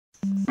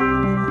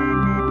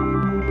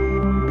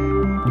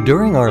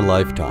During our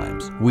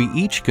lifetimes, we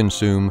each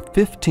consume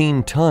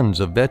 15 tons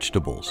of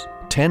vegetables,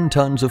 10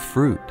 tons of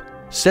fruit,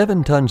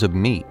 7 tons of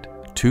meat,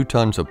 2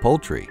 tons of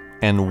poultry,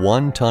 and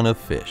 1 ton of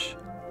fish.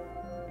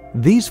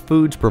 These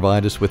foods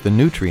provide us with the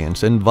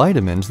nutrients and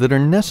vitamins that are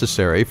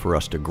necessary for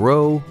us to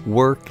grow,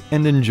 work,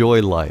 and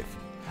enjoy life.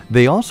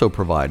 They also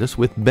provide us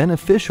with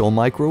beneficial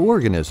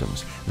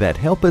microorganisms that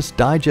help us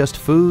digest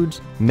foods,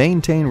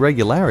 maintain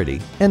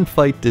regularity, and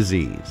fight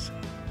disease.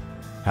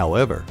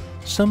 However,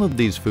 some of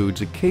these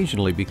foods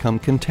occasionally become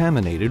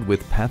contaminated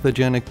with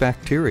pathogenic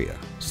bacteria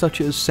such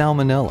as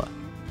Salmonella,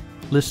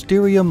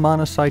 Listeria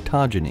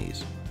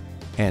monocytogenes,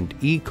 and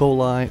E.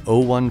 coli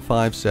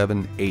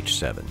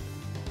 0157H7.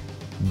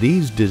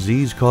 These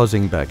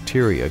disease-causing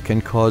bacteria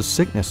can cause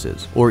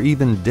sicknesses or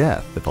even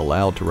death if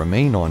allowed to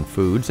remain on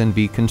foods and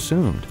be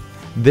consumed.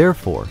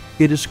 Therefore,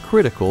 it is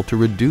critical to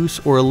reduce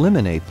or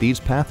eliminate these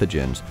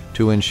pathogens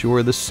to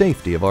ensure the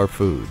safety of our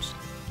foods.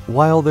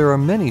 While there are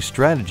many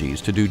strategies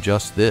to do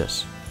just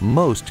this,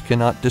 most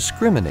cannot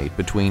discriminate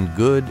between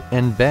good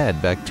and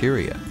bad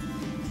bacteria.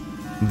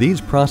 These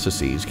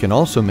processes can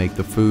also make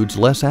the foods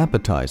less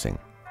appetizing,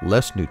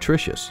 less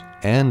nutritious,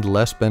 and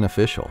less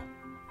beneficial.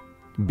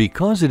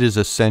 Because it is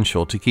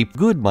essential to keep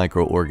good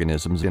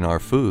microorganisms in our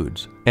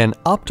foods, an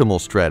optimal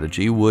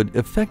strategy would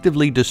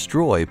effectively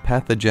destroy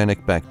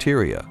pathogenic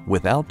bacteria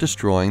without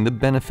destroying the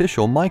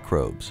beneficial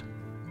microbes.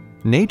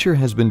 Nature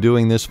has been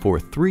doing this for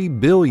 3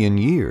 billion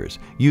years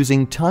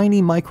using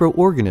tiny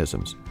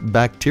microorganisms,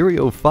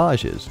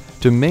 bacteriophages,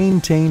 to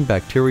maintain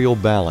bacterial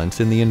balance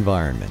in the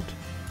environment.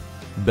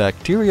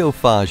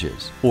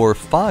 Bacteriophages, or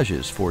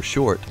phages for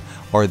short,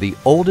 are the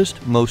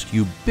oldest, most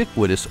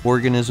ubiquitous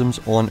organisms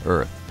on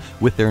Earth,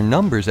 with their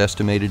numbers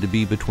estimated to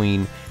be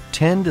between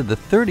 10 to the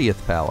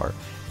 30th power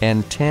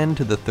and 10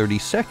 to the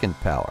 32nd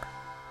power.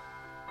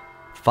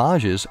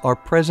 Phages are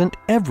present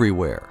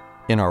everywhere,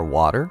 in our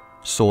water,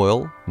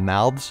 soil,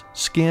 mouths,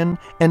 skin,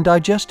 and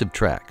digestive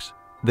tracts.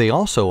 They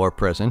also are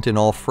present in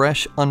all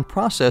fresh,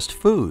 unprocessed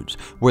foods,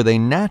 where they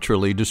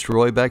naturally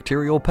destroy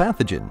bacterial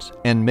pathogens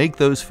and make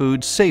those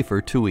foods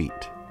safer to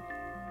eat.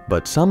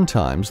 But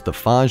sometimes the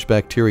phage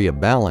bacteria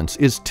balance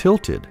is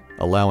tilted,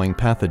 allowing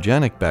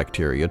pathogenic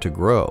bacteria to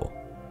grow.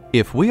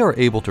 If we are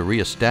able to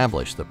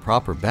reestablish the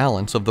proper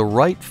balance of the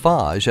right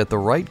phage at the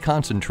right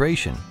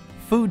concentration,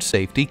 food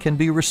safety can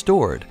be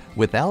restored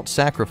without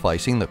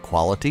sacrificing the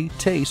quality,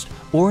 taste,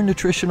 or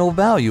nutritional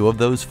value of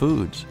those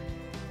foods.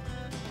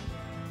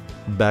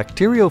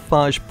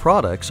 Bacteriophage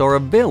products are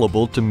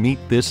available to meet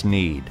this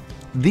need.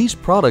 These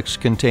products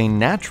contain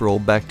natural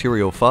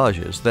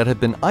bacteriophages that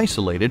have been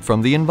isolated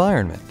from the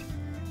environment,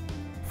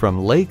 from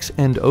lakes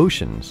and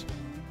oceans,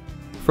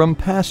 from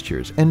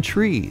pastures and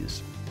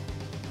trees,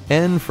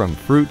 and from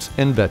fruits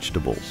and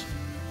vegetables.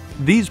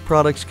 These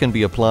products can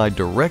be applied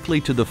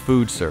directly to the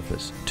food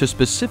surface to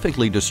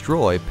specifically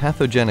destroy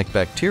pathogenic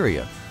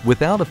bacteria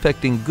without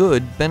affecting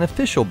good,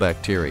 beneficial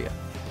bacteria,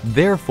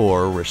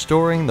 therefore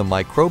restoring the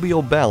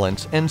microbial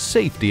balance and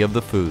safety of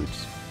the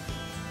foods.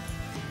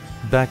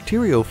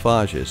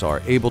 Bacteriophages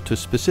are able to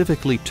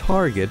specifically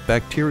target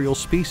bacterial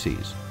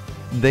species.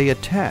 They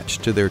attach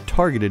to their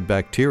targeted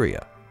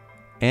bacteria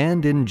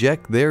and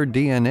inject their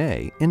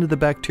DNA into the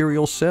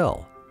bacterial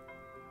cell.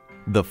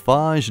 The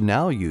phage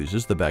now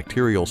uses the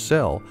bacterial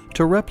cell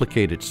to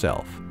replicate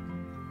itself.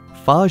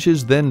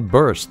 Phages then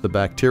burst the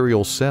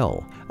bacterial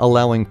cell,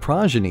 allowing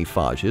progeny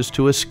phages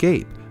to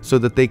escape so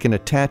that they can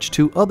attach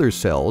to other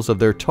cells of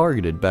their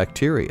targeted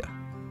bacteria.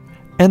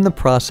 And the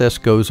process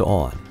goes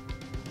on.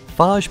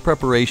 Phage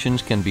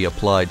preparations can be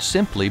applied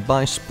simply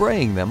by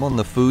spraying them on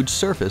the food's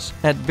surface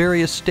at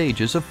various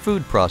stages of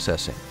food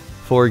processing.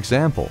 For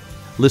example,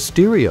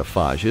 Listeria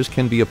phages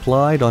can be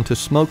applied onto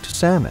smoked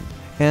salmon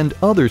and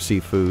other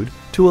seafood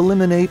to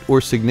eliminate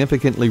or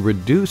significantly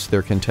reduce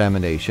their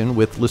contamination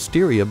with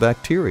Listeria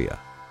bacteria.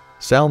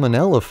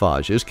 Salmonella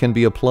phages can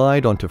be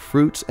applied onto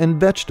fruits and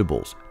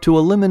vegetables to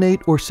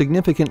eliminate or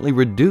significantly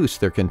reduce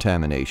their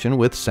contamination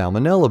with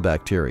Salmonella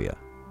bacteria.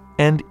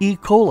 And E.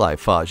 coli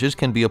phages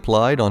can be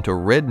applied onto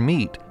red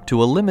meat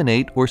to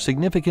eliminate or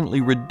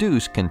significantly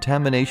reduce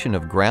contamination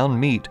of ground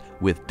meat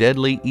with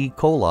deadly E.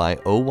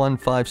 coli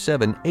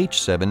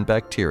 0157H7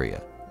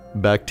 bacteria.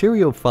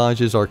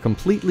 Bacteriophages are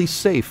completely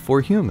safe for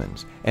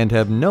humans and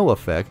have no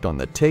effect on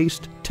the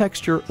taste,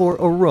 texture, or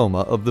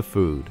aroma of the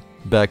food.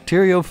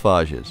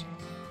 Bacteriophages,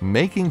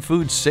 making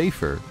food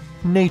safer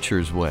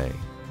nature's way.